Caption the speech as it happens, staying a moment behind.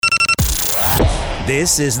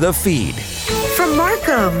This is The Feed. From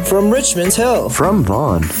Markham. From Richmond Hill. From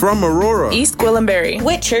Vaughan. From Aurora. East Gwillimbury.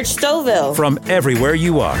 Whitchurch, Stouffville. From everywhere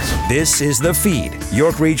you are, this is The Feed,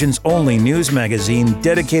 York Region's only news magazine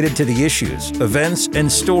dedicated to the issues, events, and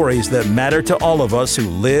stories that matter to all of us who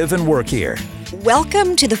live and work here.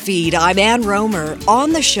 Welcome to The Feed. I'm Ann Rohmer.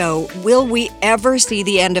 On the show, will we ever see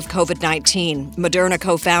the end of COVID-19? Moderna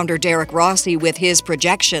co-founder Derrick Rossi with his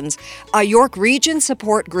projections, a York Region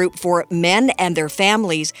support group for men and their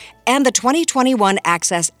families, and the 2021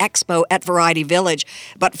 ACCESS EXPO at Variety Village.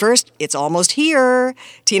 But first, it's almost here.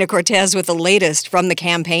 Tina Cortese with the latest from the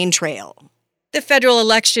campaign trail. The federal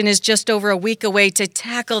election is just over a week away. To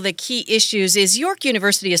tackle the key issues is York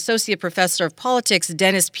University Associate Professor of Politics,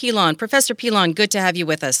 Dennis Pilon. Professor Pilon, good to have you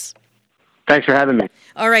with us. Thanks for having me.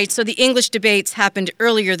 All right, so the English debates happened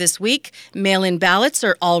earlier this week. Mail-in ballots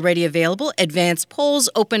are already available. Advanced polls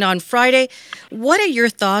opened on Friday. What are your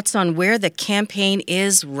thoughts on where the campaign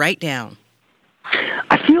is right now?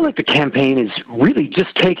 I feel like the campaign is really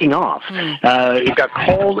just taking off. It got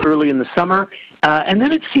called early in the summer, and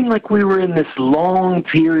then it seemed like we were in this long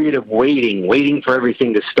period of waiting for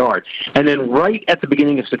everything to start. And then right at the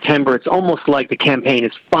beginning of September, it's almost like the campaign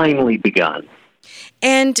has finally begun.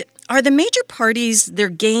 And are the major parties, their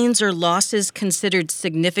gains or losses considered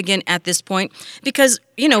significant at this point? Because,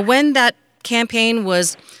 when that campaign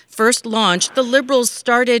was first launched, the Liberals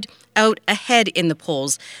started out ahead in the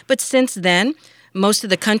polls. But since then, most of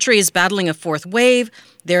the country is battling a fourth wave.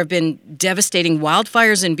 There have been devastating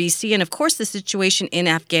wildfires in BC and, of course, the situation in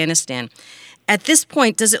Afghanistan. At this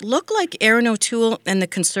point, does it look like Erin O'Toole and the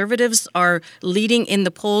Conservatives are leading in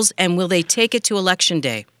the polls, and will they take it to Election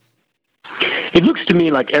Day? It looks to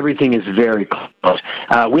me like everything is very close.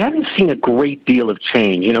 We haven't seen a great deal of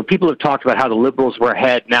change. People have talked about how the Liberals were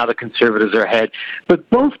ahead, now the Conservatives are ahead, but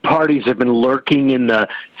both parties have been lurking in the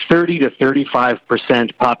 30 to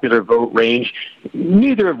 35% popular vote range,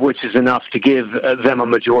 neither of which is enough to give them a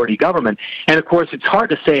majority government. And, of course, it's hard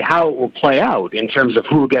to say how it will play out in terms of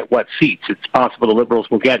who will get what seats. It's possible the Liberals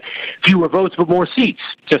will get fewer votes but more seats,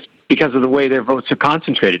 just because of the way their votes are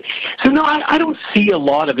concentrated. So, no, I don't see a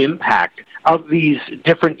lot of impact of these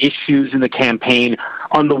different issues in the campaign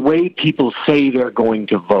on the way people say they're going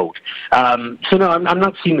to vote. So, no, I'm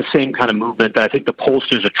not seeing the same kind of movement that I think the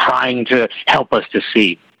pollsters are trying to help us to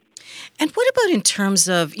see. And what about in terms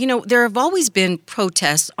of, there have always been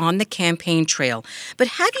protests on the campaign trail, but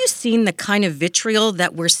have you seen the kind of vitriol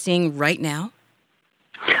that we're seeing right now?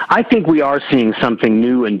 I think we are seeing something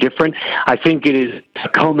new and different. I think it is a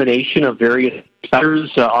culmination of various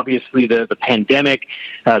factors. Obviously, the pandemic,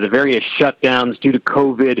 the various shutdowns due to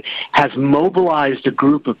COVID has mobilized a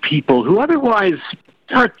group of people who otherwise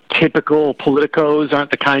aren't typical politicos,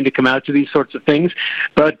 aren't the kind to come out to these sorts of things.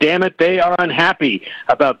 But damn it, they are unhappy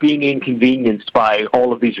about being inconvenienced by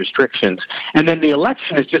all of these restrictions. And then the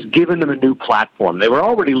election has just given them a new platform. They were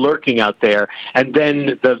already lurking out there, and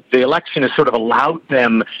then the election has sort of allowed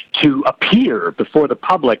them to appear before the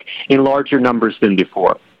public in larger numbers than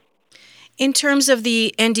before. In terms of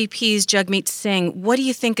the NDP's Jagmeet Singh, what do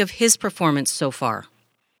you think of his performance so far?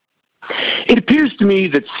 It appears to me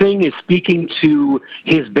that Singh is speaking to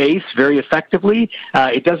his base very effectively.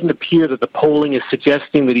 It doesn't appear that the polling is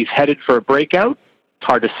suggesting that he's headed for a breakout. It's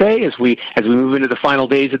hard to say as we move into the final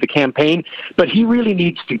days of the campaign, but he really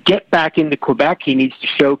needs to get back into Quebec. He needs to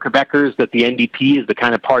show Quebecers that the NDP is the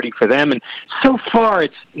kind of party for them, and so far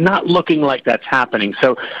it's not looking like that's happening.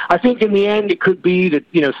 So I think in the end it could be that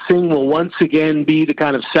Singh will once again be the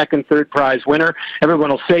kind of second, third prize winner. Everyone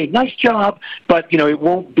will say, nice job, but it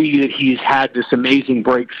won't be that he's had this amazing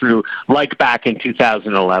breakthrough like back in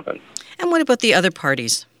 2011. And what about the other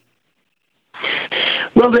parties?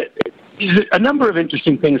 Well, there's a number of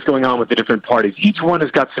interesting things going on with the different parties. Each one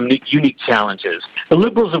has got some unique challenges. The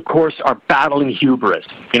Liberals, of course, are battling hubris.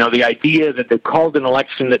 The idea that they called an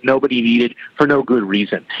election that nobody needed for no good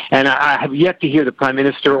reason. And I have yet to hear the Prime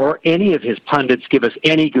Minister or any of his pundits give us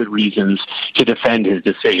any good reasons to defend his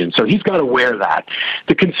decision. So he's got to wear that.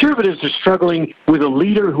 The Conservatives are struggling with a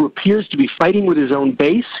leader who appears to be fighting with his own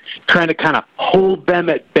base, trying to kind of hold them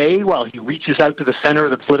at bay while he reaches out to the center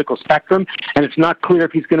of the political spectrum. And it's not clear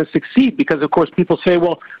if he's going to succeed because, of course, people say,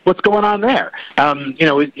 well, what's going on there?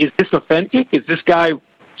 Is this authentic? Is this guy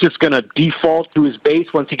just going to default to his base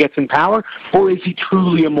once he gets in power, or is he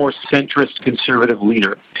truly a more centrist conservative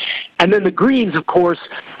leader? And then the Greens, of course,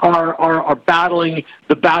 are battling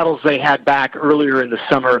the battles they had back earlier in the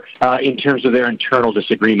summer in terms of their internal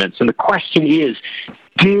disagreements. And the question is,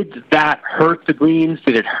 did that hurt the Greens?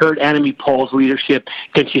 Did it hurt Annamie Paul's leadership?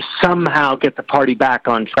 Can she somehow get the party back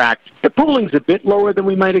on track? The polling's a bit lower than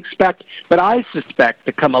we might expect, but I suspect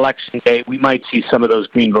that come election day, we might see some of those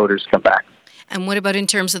Green voters come back. And what about in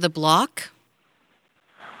terms of the Bloc?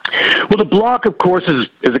 Well, the Bloc, of course, is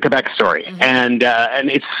a Quebec story, and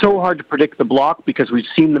it's so hard to predict the Bloc because we've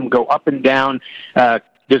seen them go up and down.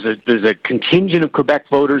 There's a contingent of Quebec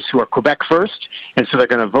voters who are Quebec first, and so they're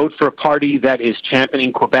going to vote for a party that is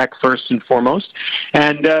championing Quebec first and foremost.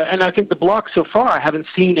 And I think the Bloc so far, I haven't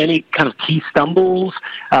seen any kind of key stumbles.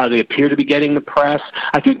 They appear to be getting the press.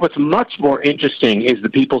 I think what's much more interesting is the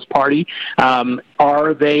People's Party.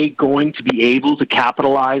 Are they going to be able to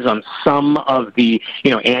capitalize on some of the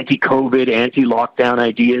anti-COVID, anti-lockdown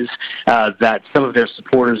ideas that some of their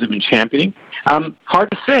supporters have been championing?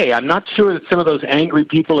 Hard to say. I'm not sure that some of those angry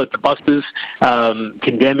people at the buses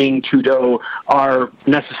condemning Trudeau are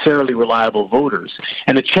necessarily reliable voters.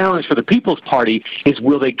 And the challenge for the People's Party is,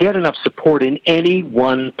 will they get enough support in any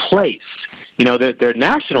one place? Their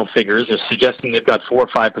national figures are suggesting they've got 4 or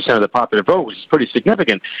 5% of the popular vote, which is pretty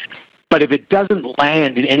significant. But if it doesn't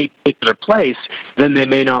land in any particular place, then they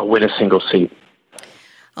may not win a single seat.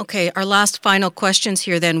 Okay, our last final questions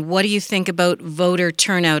here then. What do you think about voter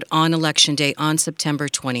turnout on Election Day on September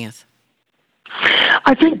 20th?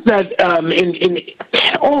 I think that in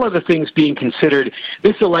all other things being considered,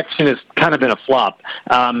 this election has kind of been a flop.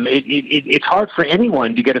 It's hard for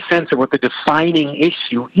anyone to get a sense of what the defining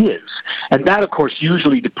issue is. And that, of course,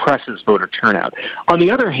 usually depresses voter turnout. On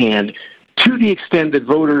the other hand, to the extent that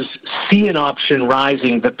voters see an option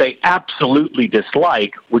rising that they absolutely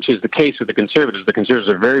dislike, which is the case with the Conservatives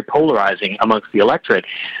are very polarizing amongst the electorate,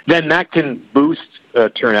 then that can boost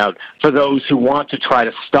turnout for those who want to try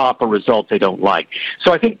to stop a result they don't like.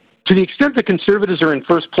 So I think to the extent the Conservatives are in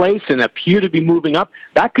first place and appear to be moving up,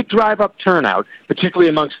 that could drive up turnout, particularly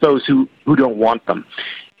amongst those who don't want them.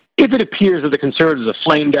 If it appears that the Conservatives are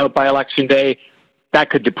flamed out by Election Day, that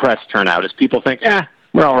could depress turnout as people think,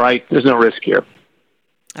 we're all right. There's no risk here.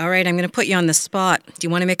 All right. I'm going to put you on the spot. Do you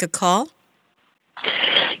want to make a call?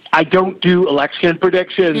 I don't do election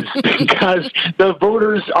predictions because the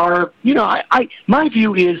voters are, my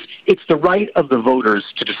view is it's the right of the voters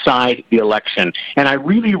to decide the election. And I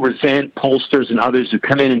really resent pollsters and others who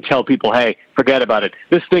come in and tell people, hey, forget about it.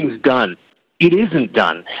 This thing's done. It isn't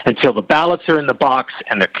done until the ballots are in the box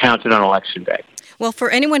and they're counted on Election Day. Well,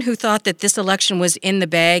 for anyone who thought that this election was in the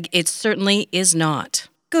bag, it certainly is not.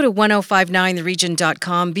 Go to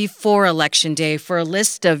 1059theregion.com before Election Day for a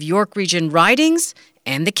list of York Region ridings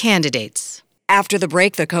and the candidates. After the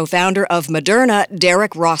break, the co-founder of Moderna,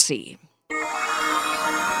 Derrick Rossi.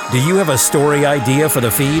 Do you have a story idea for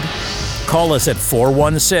the feed? Call us at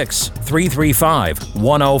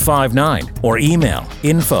 416-335-1059 or email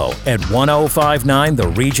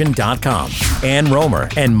info@1059theregion.com. Ann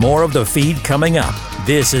Rohmer and more of the feed coming up.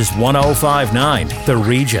 This is 1059 The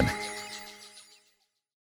Region.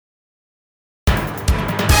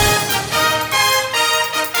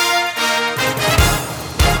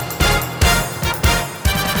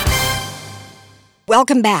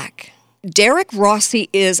 Welcome back. Derrick Rossi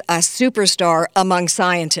is a superstar among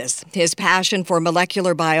scientists. His passion for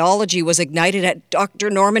molecular biology was ignited at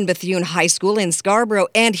Dr. Norman Bethune High School in Scarborough,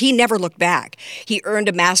 and he never looked back. He earned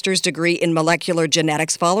a master's degree in molecular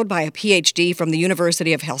genetics, followed by a PhD from the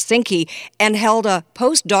University of Helsinki, and held a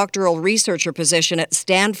postdoctoral researcher position at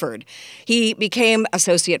Stanford. He became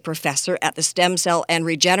associate professor at the Stem Cell and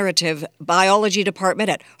Regenerative Biology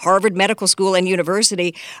Department at Harvard Medical School and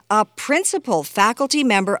University, a principal faculty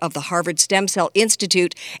member of the Harvard Stem Cell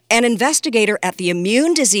Institute, an investigator at the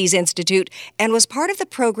Immune Disease Institute, and was part of the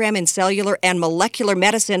program in cellular and molecular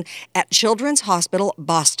medicine at Children's Hospital,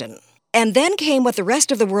 Boston. And then came what the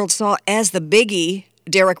rest of the world saw as the biggie.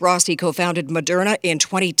 Derrick Rossi co-founded Moderna in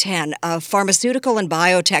 2010, a pharmaceutical and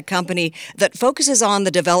biotech company that focuses on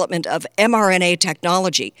the development of mRNA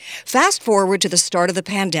technology. Fast forward to the start of the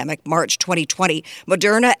pandemic, March 2020,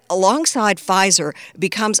 Moderna, alongside Pfizer,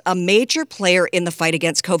 becomes a major player in the fight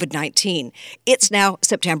against COVID-19. It's now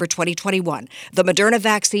September 2021. The Moderna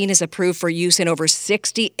vaccine is approved for use in over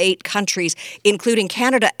 68 countries, including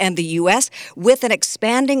Canada and the U.S., with an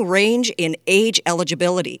expanding range in age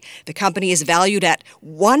eligibility. The company is valued at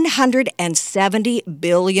 $170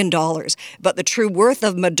 billion. But the true worth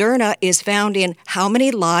of Moderna is found in how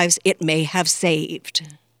many lives it may have saved.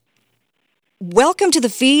 Welcome to the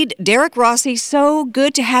feed, Derrick Rossi. So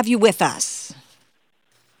good to have you with us.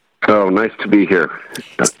 Oh, nice to be here,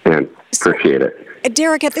 and appreciate it.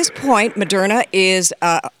 Derrick, at this point, Moderna is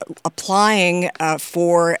applying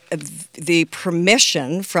for the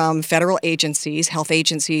permission from federal agencies, health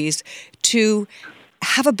agencies, to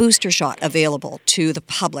have a booster shot available to the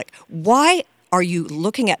public. Why are you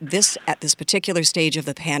looking at this particular stage of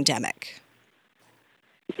the pandemic?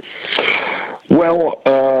 Well,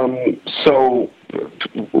 so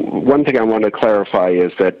one thing I want to clarify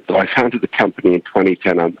is that I founded the company in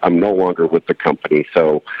 2010. I'm no longer with the company,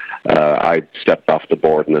 so I stepped off the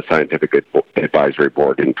board in the scientific advisory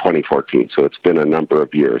board in 2014. So it's been a number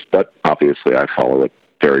of years, but obviously I follow it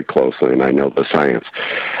very closely and I know the science.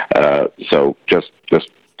 So just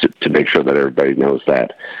to make sure that everybody knows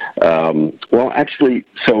that. Well, actually,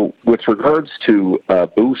 so with regards to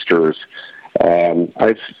boosters,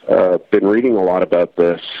 I've been reading a lot about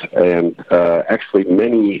this, and actually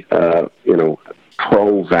many,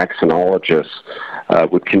 pro-vaccinologists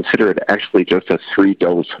would consider it actually just a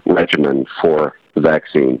 3-dose regimen for the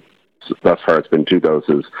vaccine. Thus far, it's been 2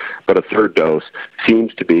 doses, but a 3rd dose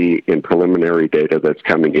seems to be, in preliminary data that's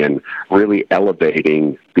coming in, really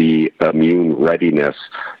elevating the immune readiness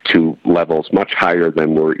to levels much higher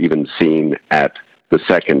than were even seen at the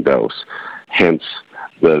 2nd dose. Hence,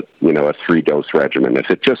 a 3-dose regimen. If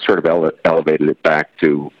it just sort of elevated it back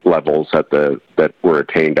to levels that were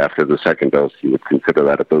attained after the 2nd dose, you would consider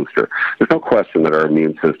that a booster. There's no question that our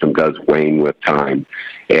immune system does wane with time,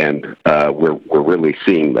 and we're really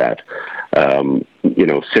seeing that.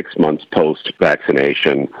 6 months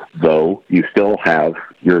post-vaccination, though, you still have,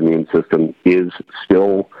 your immune system is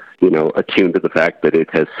still, attuned to the fact that it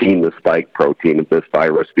has seen the spike protein of this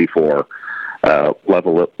virus before.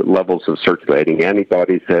 Levels of circulating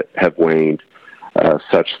antibodies have waned,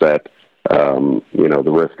 such that the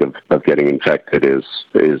risk of getting infected is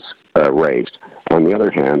raised. On the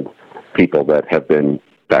other hand, people that have been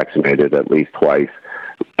vaccinated at least twice,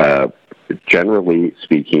 generally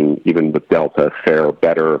speaking, even with Delta, fare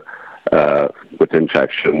better with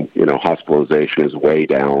infection. Hospitalization is way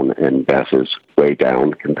down and death is way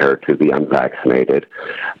down compared to the unvaccinated.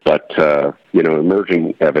 But,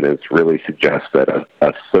 emerging evidence really suggests that a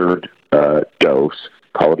 3rd dose,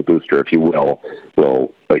 call it a booster if you will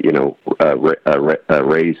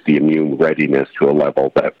raise the immune readiness to a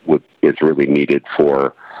level that is really needed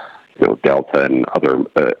for Delta and other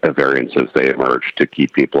variants as they emerge to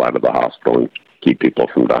keep people out of the hospital and keep people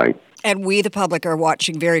from dying. And we, the public, are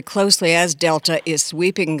watching very closely as Delta is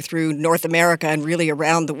sweeping through North America and really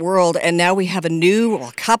around the world. And now we have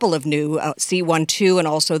a couple of new, C12 and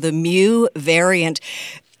also the Mu variant.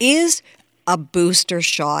 Is a booster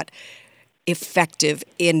shot effective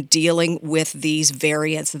in dealing with these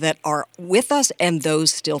variants that are with us and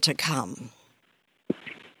those still to come?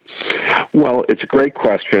 Well, it's a great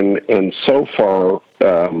question, and so far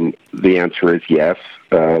the answer is yes.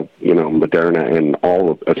 Moderna and all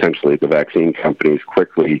of essentially the vaccine companies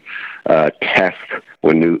quickly test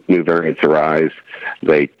when new variants arise.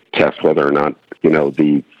 They test whether or not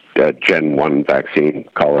the Gen 1 vaccine,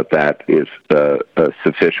 call it that, is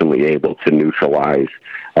sufficiently able to neutralize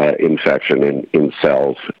infection in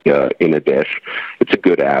cells in a dish. It's a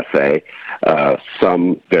good assay.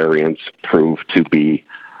 Some variants prove to be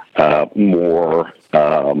more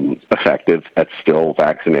effective at still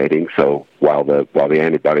vaccinating. So while the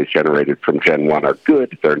antibodies generated from Gen 1 are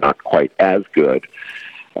good, they're not quite as good.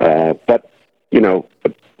 But new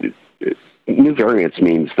variants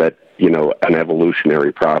means that an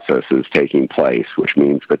evolutionary process is taking place, which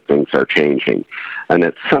means that things are changing. And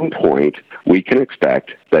at some point, we can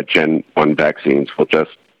expect that Gen 1 vaccines will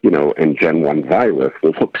just and Gen 1 virus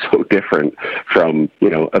will look so different from,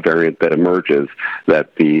 a variant that emerges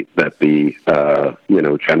that the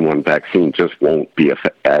Gen 1 vaccine just won't be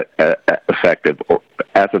effective or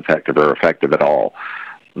effective at all.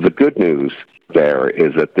 The good news there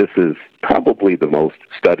is that this is probably the most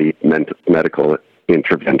studied medical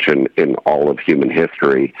intervention in all of human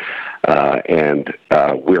history, and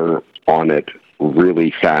we're on it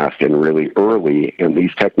really fast and really early, and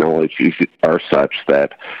these technologies are such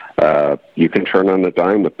that you can turn on a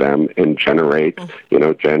dime with them and generate,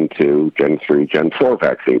 Gen 2, Gen 3, Gen 4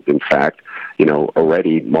 vaccines. In fact,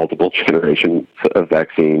 already multiple generations of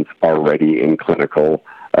vaccines already in clinical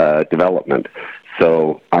development.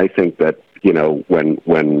 So I think that,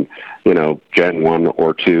 when Gen 1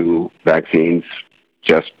 or 2 vaccines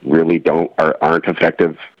just really aren't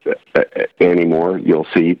effective anymore, you'll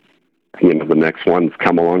see the next ones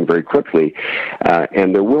come along very quickly.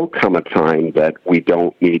 And there will come a time that we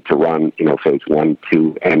don't need to run, phase 1,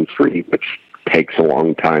 2, and 3, which takes a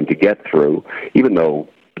long time to get through, even though,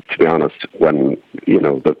 to be honest, when,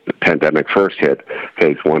 the pandemic first hit,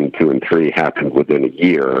 phase 1, 2, and 3 happened within a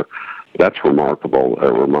year. That's remarkable,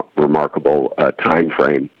 remarkable time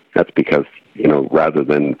frame. That's because, rather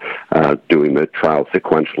than doing the trial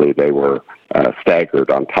sequentially, they were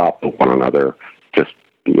staggered on top of one another. Just,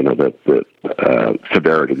 the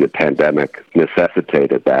severity of the pandemic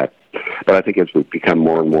necessitated that. But I think as we become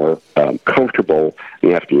more and more comfortable, the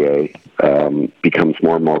FDA becomes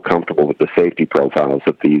more and more comfortable with the safety profiles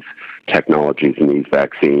of these technologies and these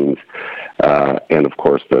vaccines, and of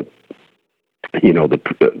course if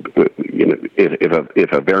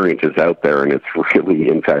a variant is out there and it's really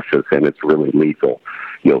infectious and it's really lethal,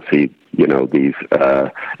 you'll see these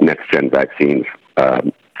next gen vaccines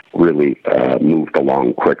really moved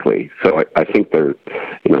along quickly. So I think the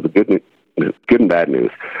good and bad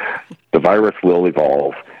news. The virus will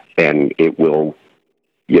evolve, and it will,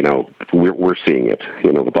 we're seeing it,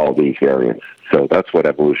 with all these variants. So that's what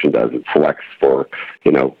evolution does. It selects for,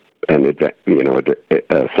 a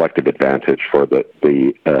selective advantage for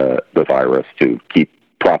the virus to keep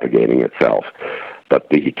propagating itself. But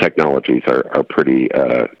the technologies are pretty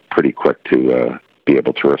quick to be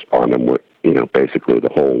able to respond, and basically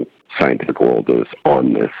the whole scientific world is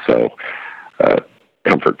on this. So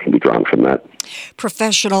comfort can be drawn from that.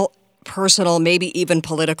 Professional, personal, maybe even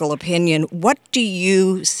political opinion. What do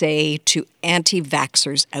you say to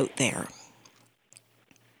anti-vaxxers out there?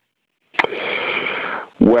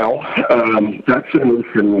 Well,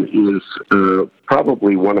 vaccination is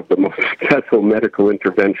probably one of the most successful medical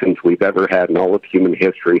interventions we've ever had in all of human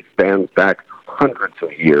history. Spans back hundreds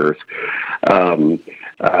of years.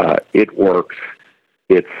 It works.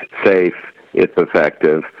 It's safe. It's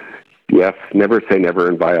effective. Yes, never say never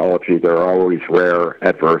in biology. There are always rare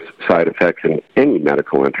adverse side effects in any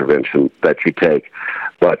medical intervention that you take.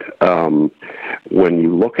 But when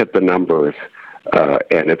you look at the numbers,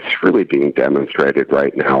 and it's really being demonstrated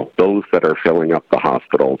right now, those that are filling up the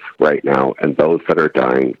hospitals right now and those that are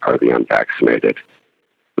dying are the unvaccinated.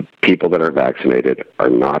 The people that are vaccinated are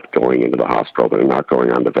not going into the hospital, they're not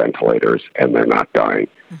going on the ventilators, and they're not dying.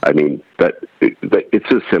 I mean,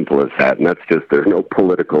 it's as simple as that, and that's just, there's no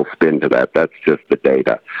political spin to that. That's just the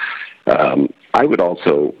data. I would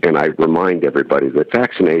also, and I remind everybody that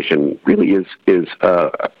vaccination really is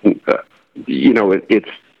it's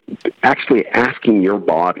actually asking your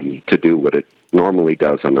body to do what it normally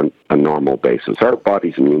does on a normal basis. Our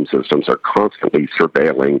body's immune systems are constantly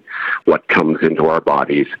surveilling what comes into our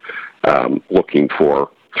bodies, looking for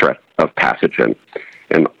threat of pathogen.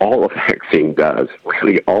 And all a vaccine does,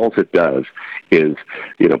 really all it does is,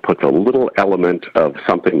 puts a little element of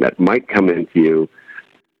something that might come into you,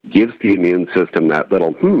 gives the immune system that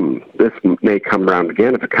little, this may come around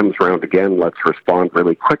again. If it comes around again, let's respond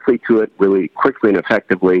really quickly to it, really quickly and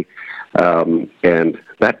effectively. And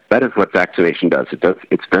that is what vaccination does.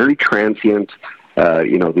 It's very transient.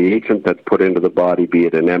 The agent that's put into the body, be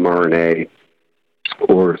it an mRNA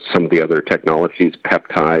or some of the other technologies,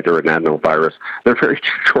 peptide or an adenovirus, they're very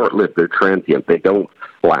short-lived. They're transient. They don't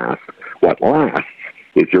last. What lasts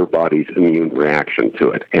is your body's immune reaction to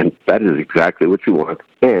it. And that is exactly what you want.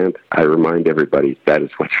 And I remind everybody that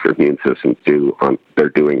is what your immune systems they're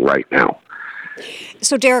doing right now.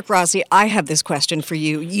 So, Derrick Rossi, I have this question for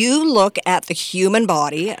you. You look at the human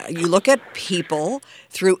body, you look at people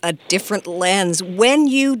through a different lens. When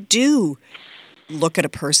you do look at a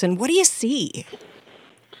person, what do you see?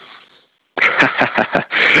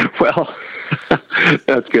 Well,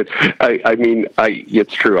 that's good.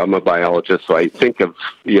 It's true. I'm a biologist, so I think of,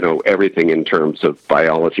 everything in terms of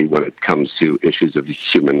biology when it comes to issues of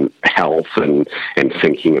human health and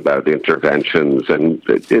thinking about interventions. And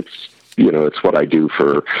it's what I do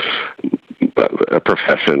for a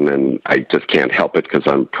profession, and I just can't help it because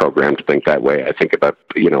I'm programmed to think that way. I think about,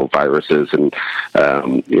 viruses and,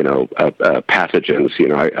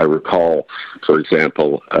 pathogens. I recall, for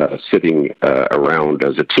example, sitting around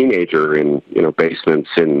as a teenager in, basements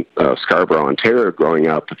in Scarborough, Ontario, growing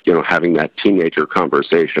up, having that teenager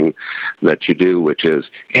conversation that you do, which is,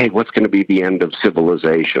 hey, what's going to be the end of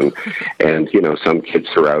civilization? And, some kids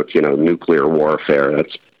throw out, nuclear warfare.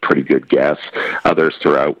 That's pretty good guess. Others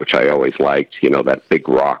throughout, which I always liked, that big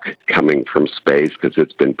rock coming from space, because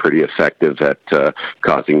it's been pretty effective at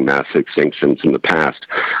causing mass extinctions in the past.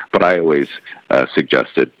 But I always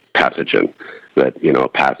suggested pathogen, that, a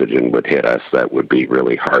pathogen would hit us that would be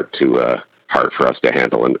really hard for us to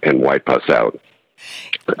handle and wipe us out.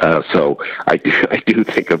 So I do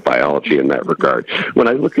think of biology in that regard. When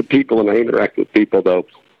I look at people and I interact with people, though,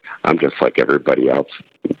 I'm just like everybody else.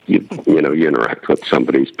 You interact with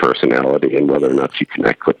somebody's personality and whether or not you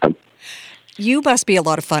connect with them. You must be a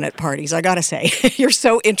lot of fun at parties, I gotta say. You're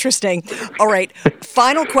so interesting. All right,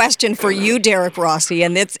 final question for you, Derrick Rossi,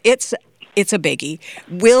 and it's a biggie.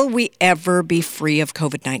 Will we ever be free of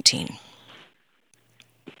COVID-19?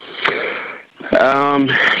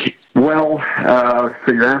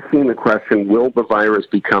 So you're asking the question, will the virus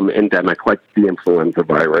become endemic like the influenza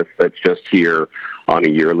virus that's just here on a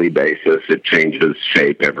yearly basis? It changes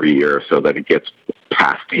shape every year so that it gets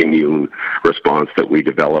past the immune response that we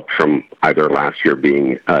developed from either last year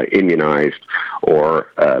being immunized or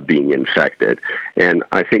being infected. And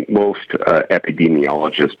I think most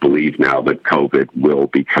epidemiologists believe now that COVID will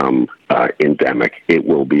become endemic. It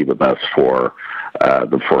will be with us for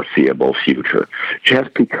the foreseeable future,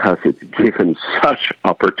 just because it's given such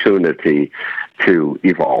opportunity to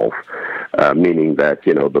evolve, meaning that,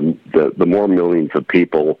 the more millions of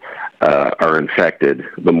people are infected,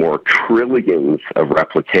 the more trillions of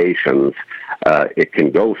replications it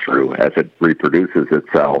can go through as it reproduces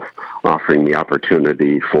itself, offering the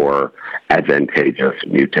opportunity for advantageous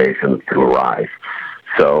mutations to arise.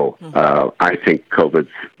 So I think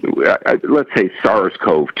let's say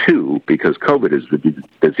SARS-CoV-2, because COVID is the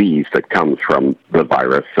disease that comes from the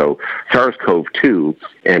virus. So SARS-CoV-2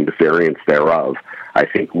 and variants thereof, I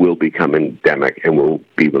think, will become endemic and will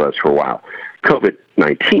be with us for a while.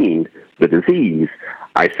 COVID-19, the disease,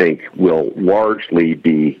 I think, will largely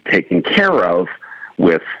be taken care of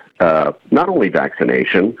with not only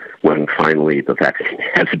vaccination, when finally the vaccine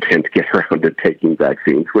hesitant get around to taking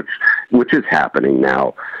vaccines, which is happening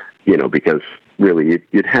now, because really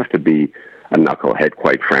you'd have to be a knucklehead,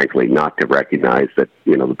 quite frankly, not to recognize that,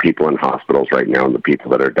 the people in hospitals right now and the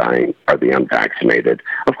people that are dying are the unvaccinated.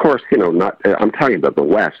 Of course, I'm talking about the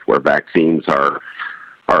West, where vaccines are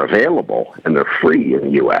available and they're free in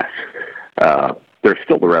the U.S. There's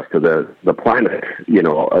still the rest of the planet. A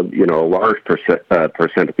large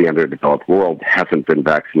percent of the underdeveloped world hasn't been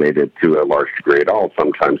vaccinated to a large degree at all,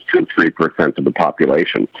 sometimes 2-3% of the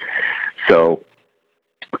population. So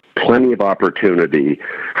plenty of opportunity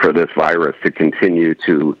for this virus to continue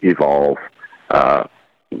to evolve,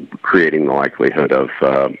 creating the likelihood of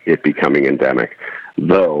it becoming endemic.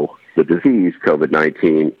 Though the disease,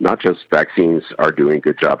 COVID-19, not just vaccines are doing a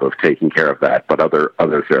good job of taking care of that, but other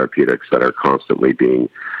therapeutics that are constantly being,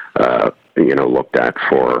 looked at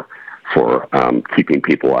for keeping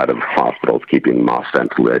people out of hospitals, keeping them off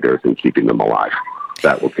ventilators, and keeping them alive.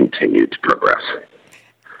 That will continue to progress.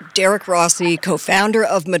 Derrick Rossi, co-founder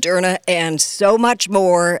of Moderna, and so much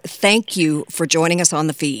more. Thank you for joining us on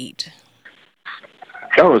the feed.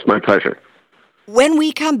 Oh, it was my pleasure. When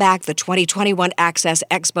we come back, the 2021 ACCESS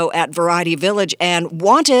EXPO at Variety Village and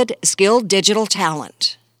wanted skilled digital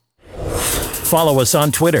talent. Follow us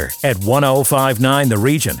on Twitter at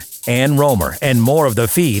 1059TheRegion. Ann Rohmer and more of the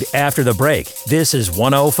feed after the break. This is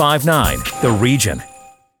 1059 The Region.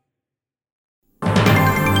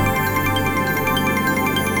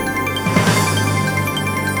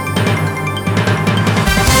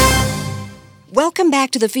 Welcome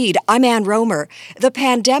back to the feed. I'm Ann Rohmer. The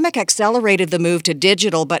pandemic accelerated the move to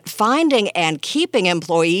digital, but finding and keeping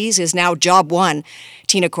employees is now job one.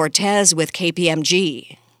 Tina Cortese with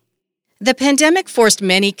KPMG. The pandemic forced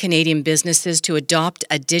many Canadian businesses to adopt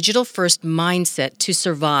a digital-first mindset to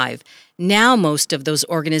survive. Now most of those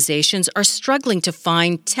organizations are struggling to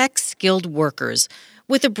find tech-skilled workers.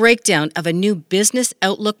 With a breakdown of a new Business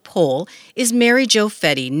Outlook poll is Mary Jo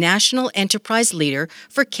Fetty, National Enterprise Leader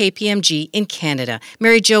for KPMG in Canada.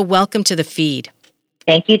 Mary Jo, welcome to the feed.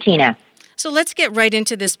 Thank you, Tina. So let's get right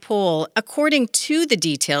into this poll. According to the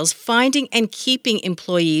details, finding and keeping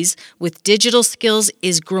employees with digital skills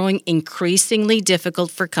is growing increasingly difficult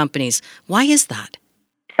for companies. Why is that?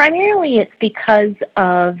 Primarily, it's because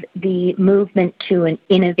of the movement to an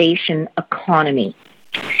innovation economy.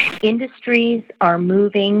 Industries are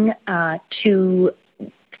moving to,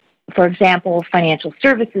 for example, financial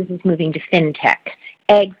services is moving to fintech,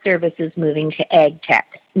 ag services moving to ag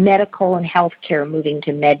tech, medical and healthcare moving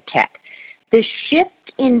to med tech. The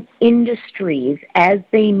shift in industries as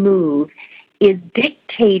they move is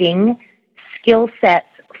dictating skill sets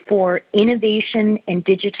for innovation and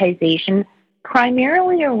digitization,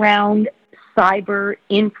 primarily around cyber,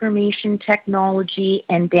 information technology,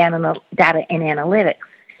 and data and analytics.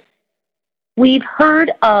 We've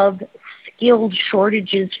heard of skilled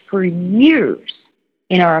shortages for years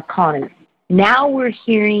in our economy. Now we're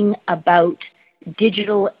hearing about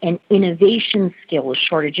digital and innovation skills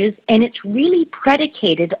shortages, and it's really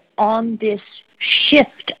predicated on this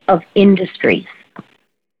shift of industries.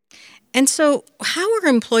 And so how are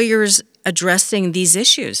employers addressing these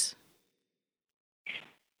issues?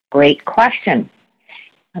 Great question.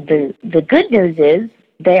 The good news is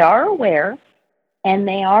they are aware and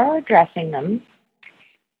they are addressing them.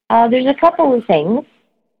 There's a couple of things.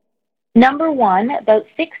 Number one, about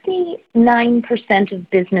 69% of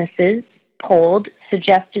businesses polled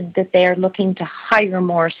suggested that they are looking to hire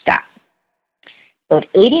more staff.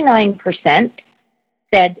 About 89%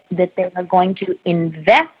 said that they are going to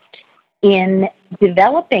invest in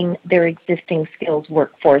developing their existing skills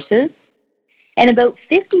workforces. And about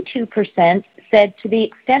 52% said to the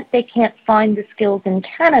extent they can't find the skills in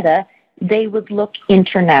Canada, they would look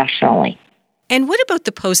internationally. And what about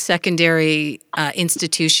the post-secondary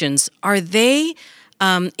institutions? Are they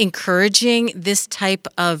encouraging this type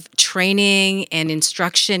of training and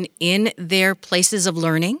instruction in their places of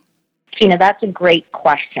learning? Tina, that's a great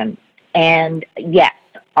question. And yes,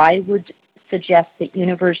 I would suggest that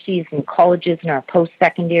universities and colleges and our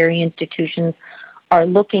post-secondary institutions are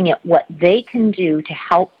looking at what they can do to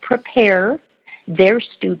help prepare their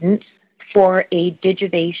students for a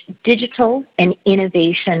digital and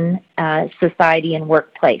innovation society and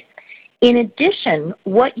workplace. In addition,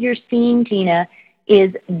 what you're seeing, Tina,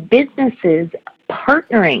 is businesses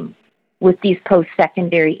partnering with these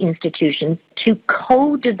post-secondary institutions to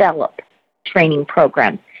co-develop training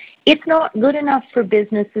programs. It's not good enough for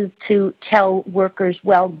businesses to tell workers,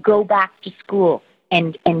 well, go back to school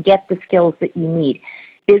and get the skills that you need.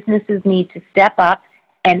 Businesses need to step up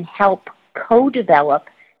and help co-develop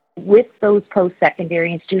with those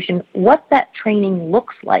post-secondary institutions what that training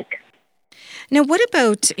looks like. Now, what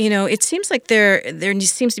about, it seems like there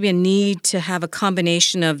seems to be a need to have a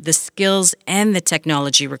combination of the skills and the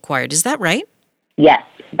technology required. Is that right? Yes,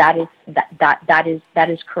 that is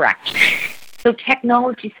correct. So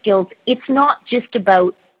technology skills, it's not just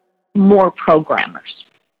about more programmers.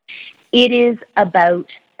 It is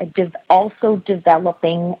about also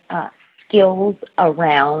developing skills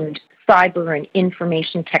around cyber and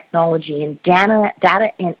information technology and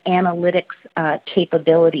data and analytics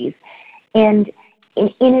capabilities. And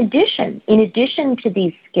in addition to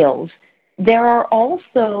these skills, there are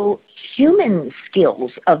also human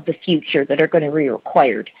skills of the future that are going to be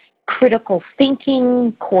required. Critical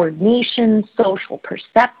thinking, coordination, social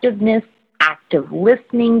perceptiveness, active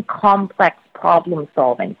listening, complex problem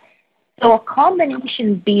solving. So a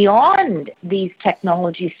combination beyond these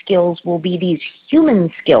technology skills will be these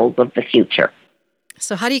human skills of the future.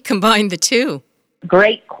 So how do you combine the two?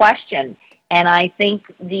 Great question. And I think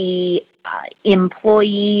the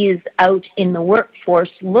employees out in the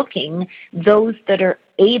workforce looking, those that are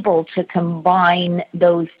able to combine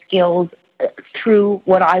those skills through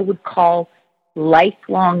what I would call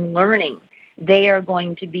lifelong learning, they are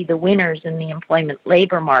going to be the winners in the employment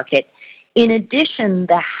labor market. In addition,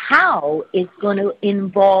 the how is going to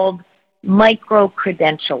involve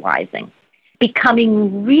micro-credentializing,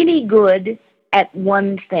 becoming really good at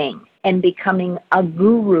one thing and becoming a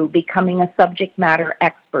guru, becoming a subject matter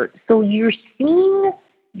expert. So you're seeing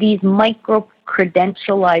these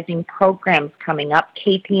micro-credentializing programs coming up.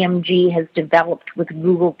 KPMG has developed with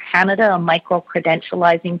Google Canada a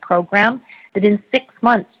micro-credentializing program that in 6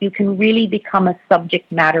 months you can really become a subject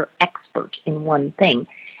matter expert in one thing.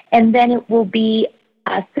 And then it will be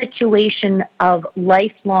a situation of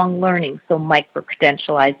lifelong learning, so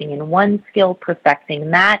micro-credentializing in one skill,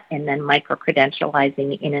 perfecting that, and then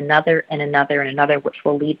micro-credentializing in another and another and another, which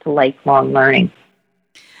will lead to lifelong learning.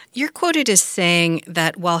 You're quoted as saying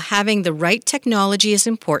that while having the right technology is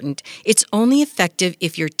important, it's only effective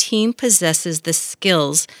if your team possesses the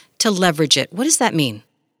skills to leverage it. What does that mean?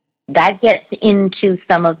 That gets into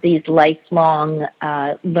some of these lifelong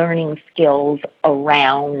learning skills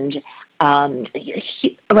around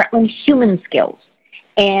human skills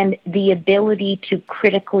and the ability to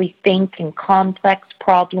critically think and complex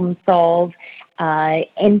problem solve,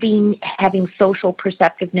 and having social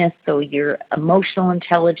perceptiveness, so your emotional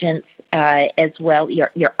intelligence as well,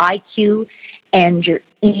 your IQ and your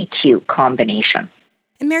EQ combination.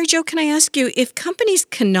 And Mary Jo, can I ask you, if companies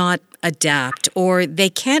cannot adapt or they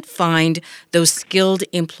can't find those skilled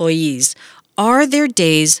employees, are their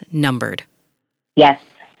days numbered? Yes,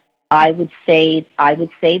 I would say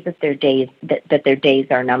that their days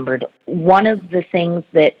are numbered. One of the things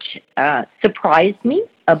that surprised me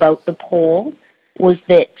about the poll was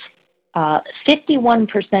that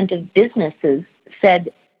 51% of businesses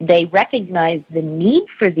said they recognize the need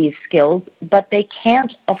for these skills, but they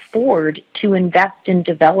can't afford to invest in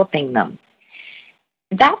developing them.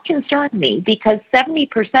 That concerned me because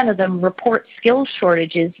 70% of them report skills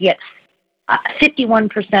shortages, yet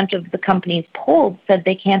 51% of the companies polled said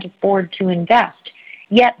they can't afford to invest.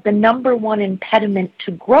 Yet the number one impediment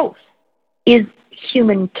to growth is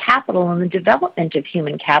human capital and the development of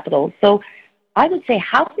human capital. So I would say,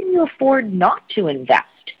 how can you afford not to invest?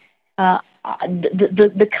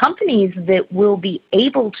 the companies that will be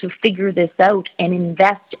able to figure this out and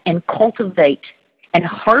invest and cultivate and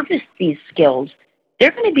harvest these skills,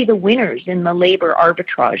 they're going to be the winners in the labor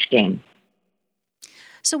arbitrage game.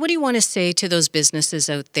 So what do you want to say to those businesses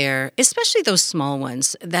out there, especially those small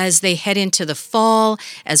ones, as they head into the fall,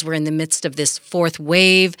 as we're in the midst of this fourth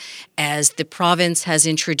wave, as the province has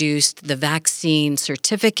introduced the vaccine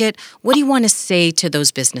certificate? What do you want to say to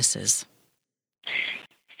those businesses?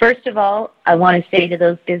 First of all, I want to say to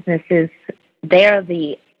those businesses, they're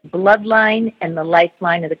the bloodline and the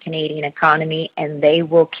lifeline of the Canadian economy, and they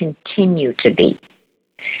will continue to be.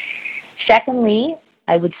 Secondly,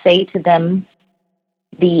 I would say to them,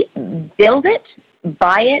 build it,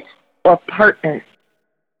 buy it, or partner.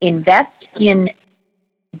 Invest in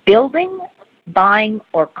building, buying,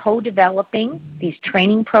 or co-developing these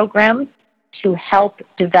training programs to help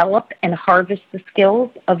develop and harvest the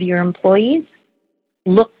skills of your employees.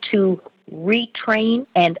 Look to retrain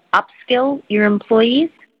and upskill your employees.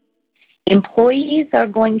 Employees are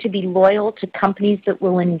going to be loyal to companies that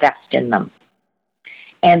will invest in them.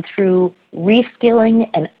 And through reskilling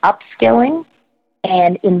and upskilling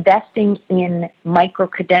and investing in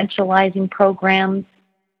micro-credentializing programs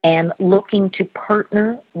and looking to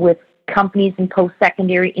partner with companies and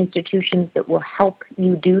post-secondary institutions that will help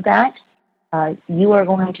you do that, you are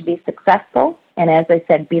going to be successful. And as I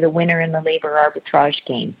said, be the winner in the labor arbitrage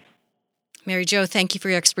game. Mary Jo, thank you for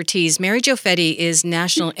your expertise. Mary Jo Fedde is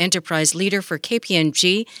National Enterprise Leader for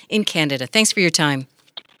KPMG in Canada. Thanks for your time.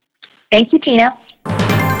 Thank you, Tina.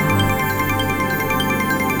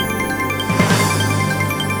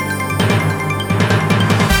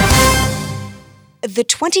 The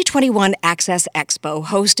 2021 Access Expo,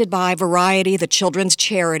 hosted by Variety, the children's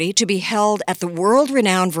charity, to be held at the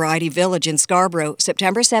world-renowned Variety Village in Scarborough,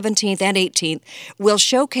 September 17th and 18th, will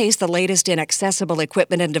showcase the latest in accessible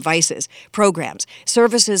equipment and devices, programs,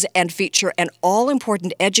 services, and feature an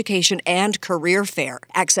all-important education and career fair.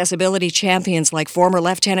 Accessibility champions like former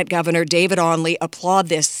Lieutenant Governor David Onley applaud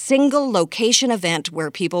this single-location event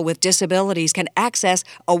where people with disabilities can access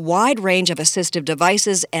a wide range of assistive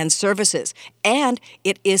devices and services, and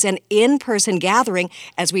it is an in-person gathering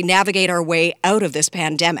as we navigate our way out of this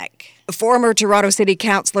pandemic. Former Toronto City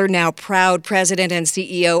Councillor, now proud President and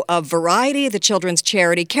CEO of Variety, the children's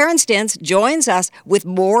charity, Karen Stintz, joins us with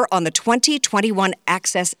more on the 2021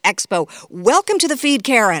 Access Expo. Welcome to the feed,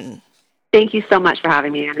 Karen. Thank you so much for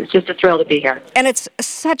having me, and it's just a thrill to be here. And it's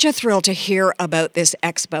such a thrill to hear about this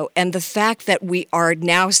expo and the fact that we are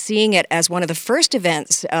now seeing it as one of the first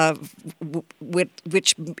events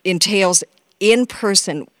which entails in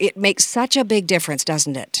person. It makes such a big difference,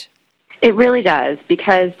 doesn't it? It really does,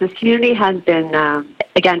 because this community has been,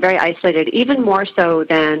 again, very isolated, even more so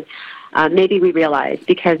than maybe we realize,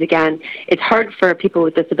 because, again, it's hard for people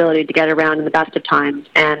with disability to get around in the best of times,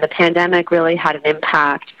 and the pandemic really had an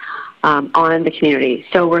impact on the community.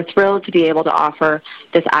 So we're thrilled to be able to offer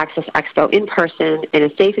this Access Expo in person in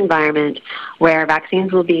a safe environment where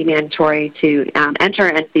vaccines will be mandatory to enter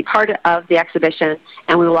and be part of the exhibition,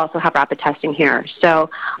 and we will also have rapid testing here. So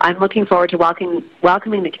I'm looking forward to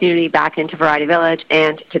welcoming the community back into Variety Village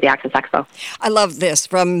and to the Access Expo. I love this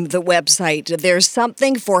from the website. There's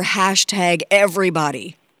something for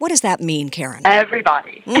 #everybody. What does that mean, Karen?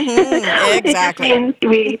 Everybody. Mm-hmm. Exactly. It just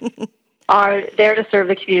means we are there to serve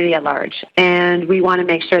the community at large. And we want to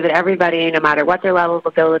make sure that everybody, no matter what their level of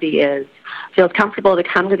ability is, feels comfortable to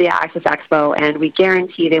come to the Access Expo, and we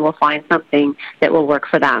guarantee they will find something that will work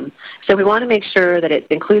for them. So we want to make sure that it's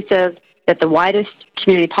inclusive, that the widest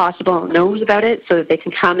community possible knows about it so that they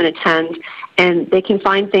can come and attend, and they can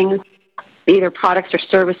find things, either products or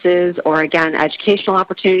services, or again, educational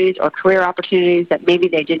opportunities or career opportunities that maybe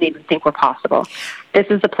they didn't even think were possible. This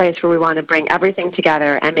is the place where we want to bring everything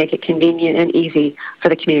together and make it convenient and easy for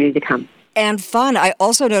the community to come. And fun. I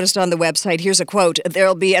also noticed on the website, here's a quote,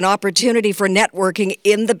 there'll be an opportunity for networking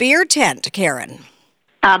in the beer tent, Karen.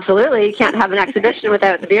 Absolutely. You can't have an exhibition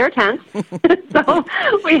without the beer tent. So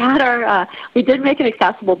we did make an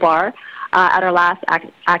accessible bar at our last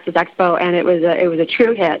Access Expo, and it was a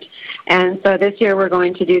true hit. And so this year we're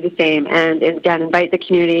going to do the same, and again invite the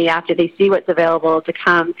community after they see what's available to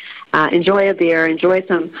come, enjoy a beer, enjoy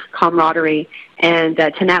some camaraderie, and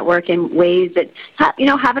to network in ways that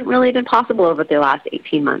haven't really been possible over the last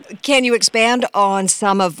 18 months. Can you expand on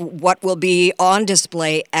some of what will be on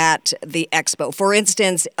display at the expo? For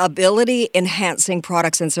instance, ability-enhancing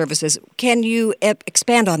products and services. Can you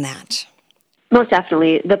expand on that? Most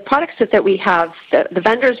definitely. The products that we have, the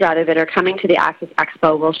vendors rather, that are coming to the Access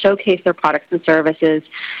Expo will showcase their products and services,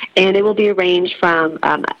 and it will be a range from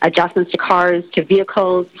adjustments to cars, to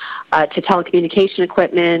vehicles, to telecommunication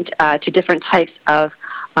equipment, to different types of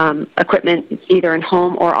equipment, either in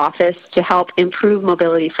home or office, to help improve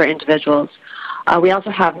mobility for individuals. We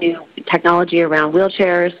also have new technology around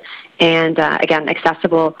wheelchairs, and again,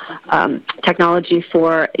 accessible technology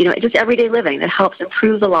for just everyday living that helps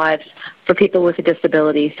improve the lives for people with a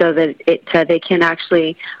disability, so that they can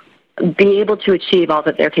actually be able to achieve all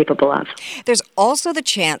that they're capable of. There's also the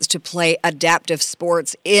chance to play adaptive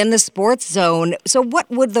sports in the sports zone. So what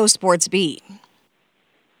would those sports be?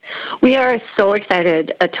 We are so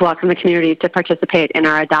excited to welcome the community to participate in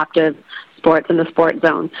our adaptive sports in the sports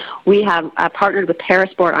zone. We have partnered with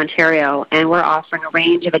Parasport Ontario, and we're offering a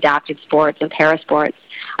range of adaptive sports and parasports,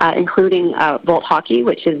 including Volt Hockey,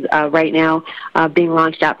 which is right now being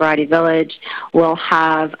launched at Variety Village. We'll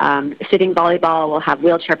have sitting volleyball, we'll have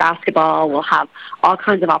wheelchair basketball, we'll have all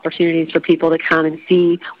kinds of opportunities for people to come and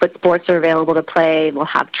see what sports are available to play. We'll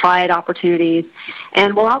have triad opportunities,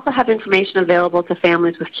 and we'll also have information available to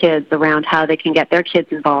families with kids around how they can get their kids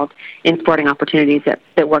involved in sporting opportunities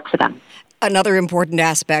that work for them. Another important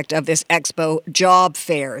aspect of this expo, job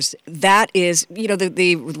fairs. That is,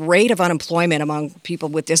 the rate of unemployment among people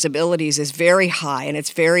with disabilities is very high, and it's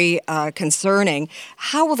very concerning.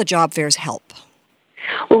 How will the job fairs help?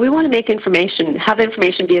 Well, we want to have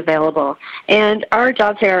information be available. And our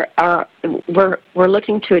job fair, we're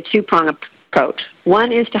looking to a two-prong approach.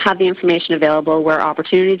 One is to have the information available where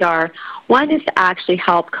opportunities are. One is to actually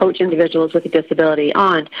help coach individuals with a disability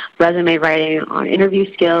on resume writing, on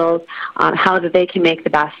interview skills, on how that they can make the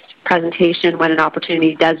best presentation when an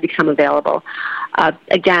opportunity does become available.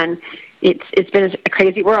 Again, it's been a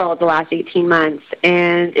crazy world the last 18 months,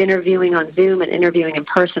 and interviewing on Zoom and interviewing in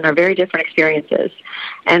person are very different experiences.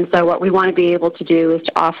 And so what we want to be able to do is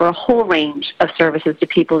to offer a whole range of services to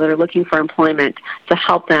people that are looking for employment, to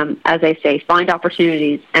help them, as I say, find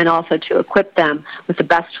opportunities, and also to equip them with the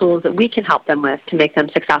best tools that we can help them with to make them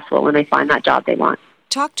successful when they find that job they want.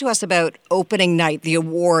 Talk to us about opening night, the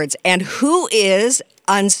awards, and who is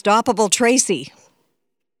Unstoppable Tracy?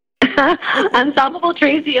 Unstoppable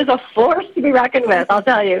Tracy is a force to be reckoned with, I'll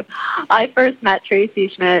tell you. I first met Tracy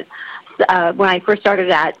Schmidt when I first started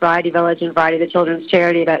at Variety Village and Variety, the children's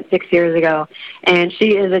charity, about 6 years ago, and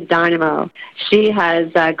she is a dynamo. She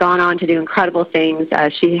has gone on to do incredible things.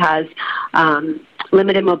 She has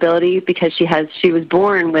limited mobility because she was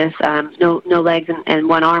born with no legs and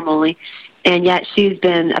one arm only. And yet she's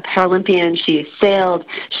been a Paralympian. She's sailed,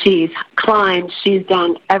 she's climbed, she's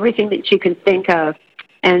done everything that you can think of.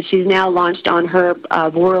 And she's now launched on her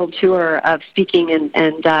world tour of speaking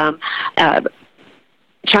and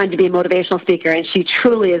trying to be a motivational speaker. And she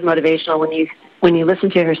truly is motivational when you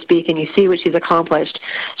listen to her speak and you see what she's accomplished.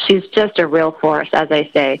 She's just a real force, as I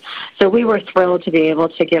say. So we were thrilled to be able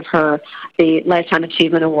to give her the Lifetime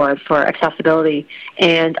Achievement Award for accessibility,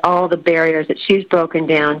 and all the barriers that she's broken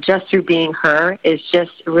down just through being her is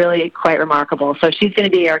just really quite remarkable. So she's going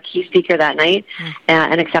to be our key speaker that night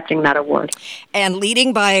and accepting that award. And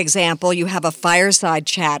leading by example, you have a fireside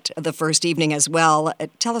chat the first evening as well.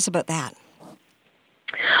 Tell us about that.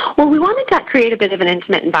 Well, we wanted to create a bit of an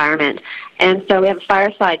intimate environment, and so we have a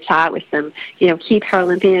fireside chat with some, key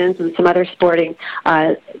Paralympians and some other sporting,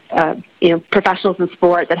 professionals in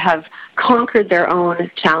sport that have conquered their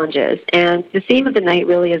own challenges. And the theme of the night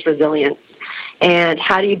really is resilience. And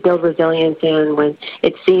how do you build resilience in when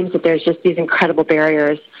it seems that there's just these incredible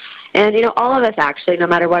barriers? And, all of us actually, no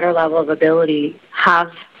matter what our level of ability,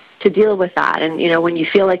 have to deal with that. And, when you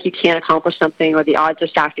feel like you can't accomplish something, or the odds are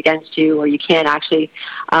stacked against you, or you can't actually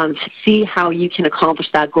see how you can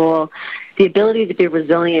accomplish that goal, the ability to be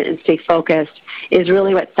resilient and stay focused is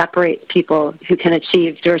really what separates people who can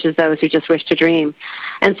achieve versus those who just wish to dream.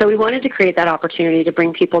 And so we wanted to create that opportunity to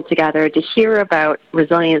bring people together to hear about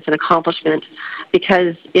resilience and accomplishment,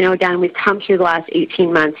 because, again, we've come through the last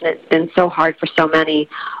 18 months, and it's been so hard for so many,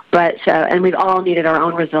 and we've all needed our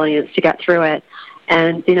own resilience to get through it.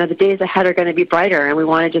 And, the days ahead are going to be brighter, and we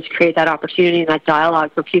want to just create that opportunity and that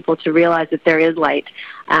dialogue for people to realize that there is light,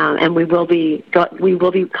 and we will be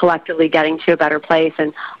collectively getting to a better place,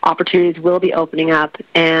 and opportunities will be opening up,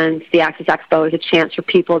 and the Access Expo is a chance for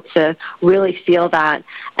people to really feel that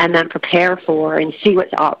and then prepare for and see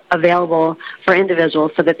what's available for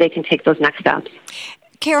individuals so that they can take those next steps.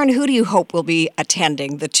 Karen, who do you hope will be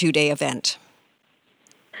attending the two-day event?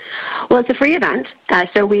 Well, it's a free event,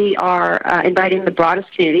 so we are inviting the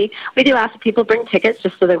broadest community. We do ask that people bring tickets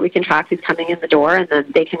just so that we can track who's coming in the door, and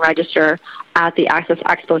then they can register at the Access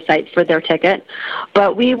Expo site for their ticket.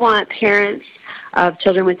 But we want parents of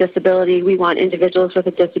children with disability. We want individuals with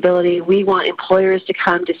a disability. We want employers to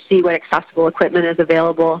come to see what accessible equipment is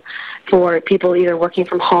available for people either working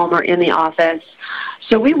from home or in the office.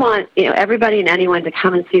 So we want everybody and anyone to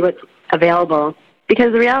come and see what's available,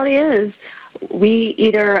 because the reality is we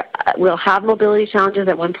either will have mobility challenges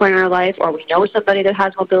at one point in our life, or we know somebody that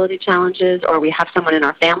has mobility challenges, or we have someone in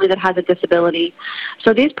our family that has a disability.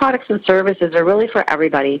 So these products and services are really for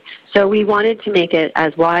everybody. So we wanted to make it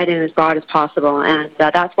as wide and as broad as possible, and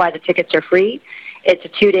that's why the tickets are free. It's a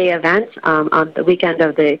 2-day event on the weekend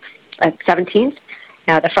of the 17th.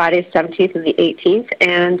 The Friday 17th and the 18th,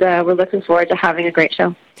 and we're looking forward to having a great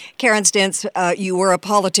show. Karen Stintz, you were a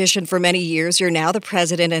politician for many years. You're now the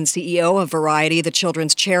president and CEO of Variety, the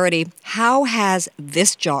children's charity. How has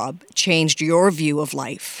this job changed your view of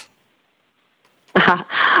life?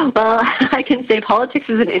 Well, I can say politics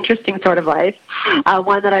is an interesting sort of life,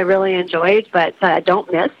 one that I really enjoyed, but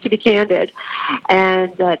don't miss, to be candid,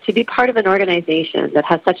 and to be part of an organization that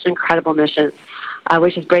has such an incredible mission,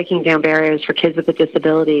 which is breaking down barriers for kids with a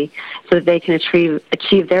disability so that they can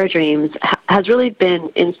achieve their dreams, has really been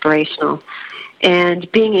inspirational.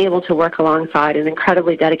 And being able to work alongside an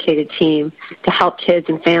incredibly dedicated team to help kids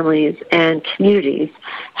and families and communities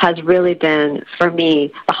has really been, for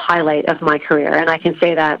me, the highlight of my career. And I can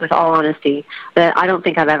say that with all honesty, that I don't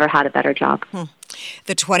think I've ever had a better job.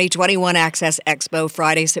 The 2021 Access Expo,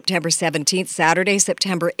 Friday, September 17th, Saturday,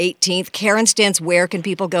 September 18th. Karen Stintz, where can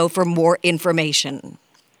people go for more information?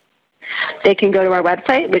 They can go to our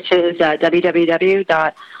website, which is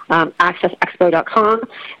www.accessexpo.com.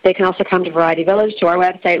 They can also come to Variety Village, to our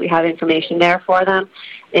website. We have information there for them.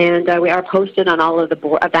 And we are posted on all of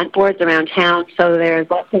the event boards around town, so there's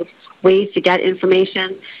lots of ways to get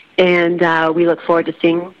information. And we look forward to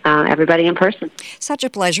seeing everybody in person. Such a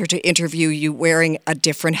pleasure to interview you wearing a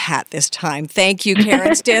different hat this time. Thank you,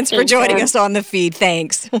 Karen Stintz, for joining us on the feed.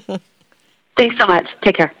 Thanks. Thanks so much.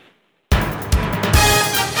 Take care.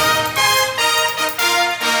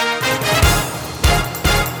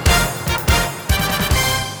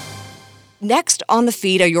 Next on the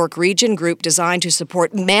feed, a York Region group designed to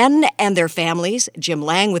support men and their families. Jim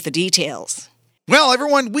Lang with the details. Well,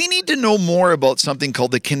 everyone, we need to know more about something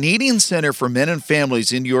called the Canadian Centre for Men and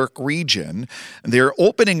Families in York Region. They're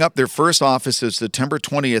opening up their first offices September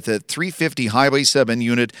 20th at 350 Highway 7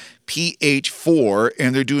 Unit PH4,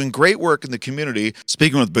 and they're doing great work in the community.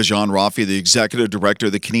 Speaking with Bijan Rafi, the Executive Director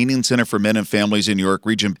of the Canadian Centre for Men and Families in York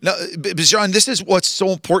Region. Now, Bijan, this is what's so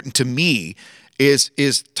important to me, is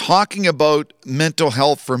talking about mental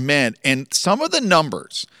health for men, and some of the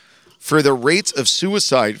numbers for the rates of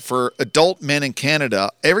suicide for adult men in Canada.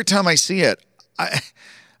 Every time I see it, I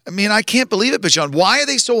I can't believe it, Bijan. Why are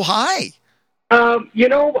they so high? The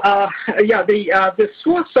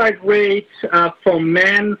suicide rate for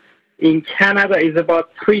men in Canada is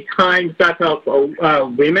about 3 times that of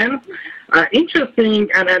women. Interesting,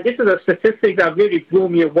 and this is a statistic that really blew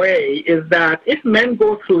me away, is that if men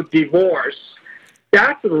go through divorce,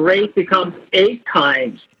 that rate becomes 8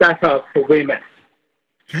 times that of women.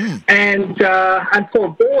 And for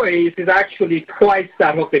boys, it's actually twice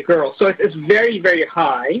that of the girls. So it's very, very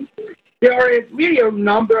high. There are really a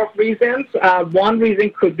number of reasons. One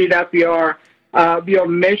reason could be that we are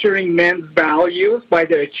measuring men's values by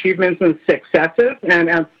their achievements and successes,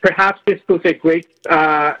 and perhaps this puts a great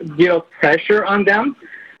deal of pressure on them.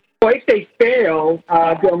 So if they fail,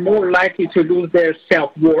 they're more likely to lose their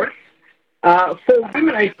self-worth. For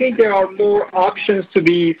women, I think there are more options to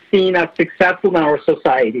be seen as successful in our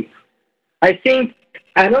society. I think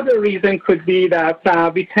another reason could be that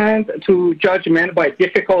we tend to judge men by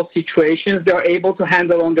difficult situations they're able to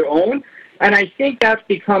handle on their own, and I think that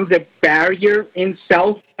becomes a barrier in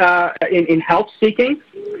help seeking.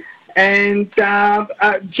 And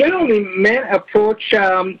generally, men approach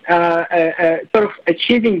sort of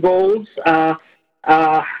achieving goals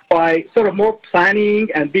by sort of more planning,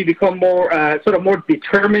 and we become more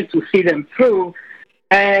determined to see them through.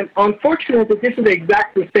 And unfortunately, this is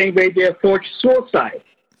exactly the same way they approach suicide.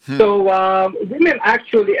 So women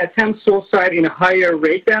actually attempt suicide in a higher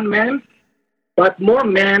rate than men, but more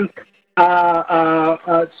men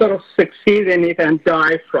sort of succeed in it and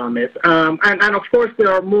die from it. And of course,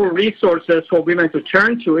 there are more resources for women to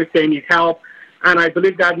turn to if they need help, and I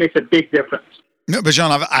believe that makes a big difference. No,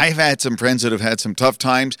 Bijan, I've had some friends that have had some tough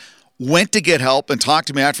times, went to get help and talked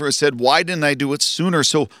to me afterwards, said, why didn't I do it sooner?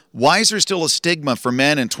 So why is there still a stigma for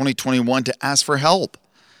men in 2021 to ask for help?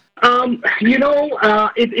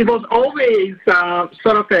 It was always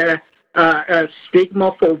sort of a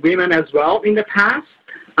stigma for women as well in the past.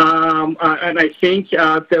 And I think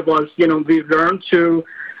there was, we learned to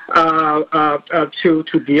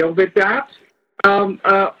deal with that.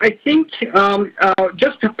 I think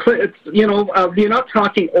just to put, we're not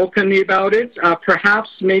talking openly about it. Perhaps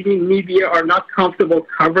maybe media are not comfortable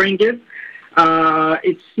covering it.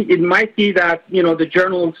 It might be that, the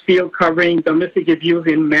journals feel covering domestic abuse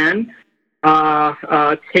in men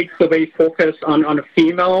takes away focus on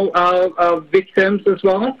female victims as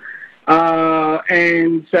well.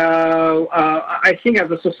 And I think as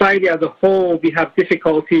a society as a whole, we have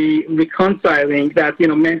difficulty reconciling that,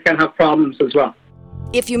 men can have problems as well.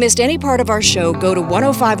 If you missed any part of our show, go to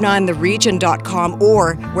 1059theregion.com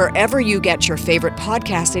or wherever you get your favorite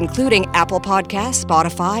podcasts, including Apple Podcasts,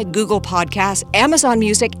 Spotify, Google Podcasts, Amazon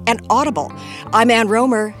Music, and Audible. I'm Ann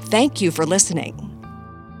Rohmer. Thank you for listening.